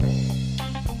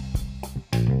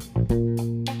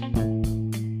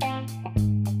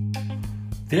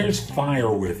There's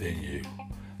fire within you.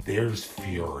 There's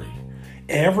fury.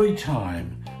 Every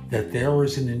time that there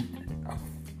is an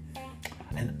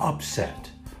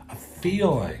upset, a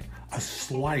feeling, a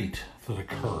slight that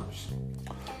occurs,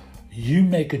 you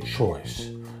make a choice.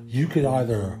 You could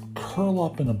either curl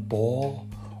up in a ball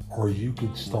or you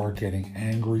could start getting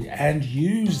angry and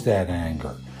use that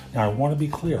anger. Now, I want to be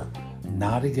clear,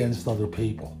 not against other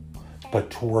people, but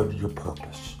toward your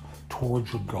purpose, toward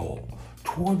your goal,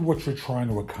 toward what you're trying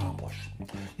to accomplish.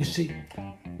 You see,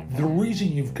 the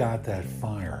reason you've got that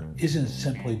fire isn't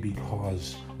simply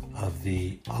because of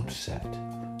the upset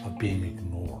of being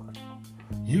ignored.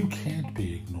 You can't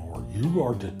be ignored. You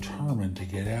are determined to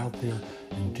get out there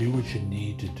and do what you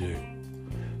need to do.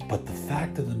 But the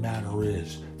fact of the matter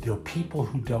is, there are people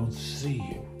who don't see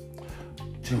you,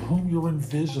 to whom you're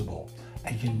invisible,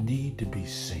 and you need to be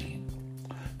seen.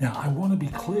 Now, I want to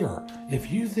be clear.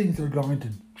 If you think they're going to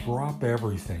drop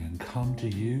everything and come to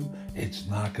you, it's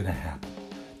not going to happen.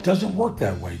 Doesn't work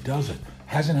that way, does it?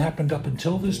 Hasn't happened up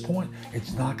until this point.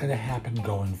 It's not going to happen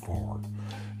going forward.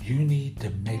 You need to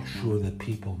make sure that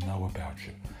people know about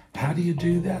you. How do you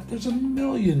do that? There's a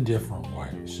million different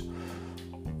ways.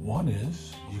 One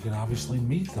is you can obviously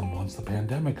meet them once the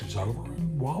pandemic is over.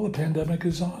 And while the pandemic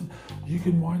is on, you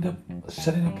can wind up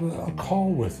setting up a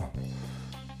call with them.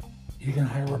 You can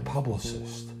hire a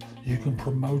publicist. You can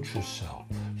promote yourself.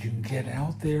 You can get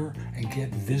out there and get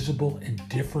visible in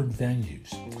different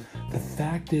venues. The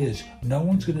fact is, no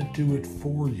one's going to do it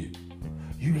for you.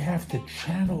 You have to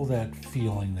channel that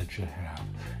feeling that you have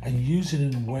and use it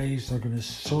in ways that are going to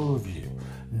serve you.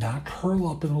 Not curl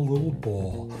up in a little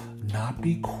ball, not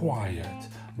be quiet,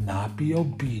 not be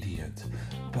obedient,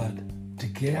 but to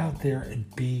get out there and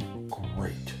be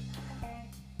great.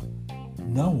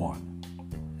 No one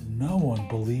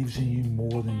believes in you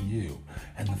more than you.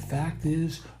 And the fact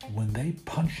is, when they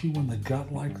punch you in the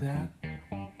gut like that,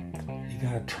 you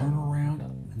got to turn around,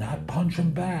 not punch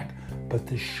them back, but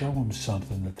to show them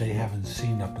something that they haven't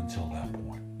seen up until that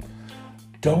point.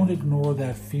 Don't ignore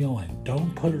that feeling.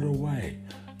 Don't put it away.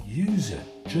 Use it.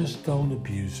 Just don't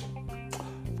abuse it.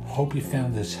 Hope you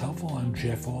found this helpful. I'm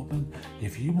Jeff Altman.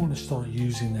 If you want to start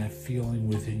using that feeling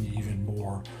within you even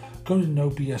more, go to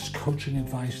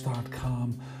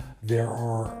nobscoachingadvice.com. There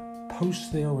are posts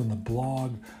there in the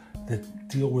blog that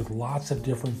deal with lots of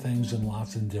different things and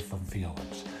lots of different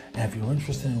feelings. And if you're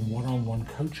interested in one-on-one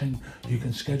coaching, you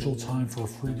can schedule time for a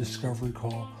free discovery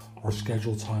call or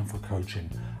schedule time for coaching.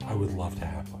 I would love to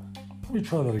have one. Let me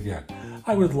try that again.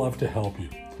 I would love to help you.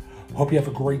 Hope you have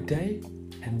a great day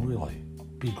and really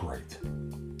be great.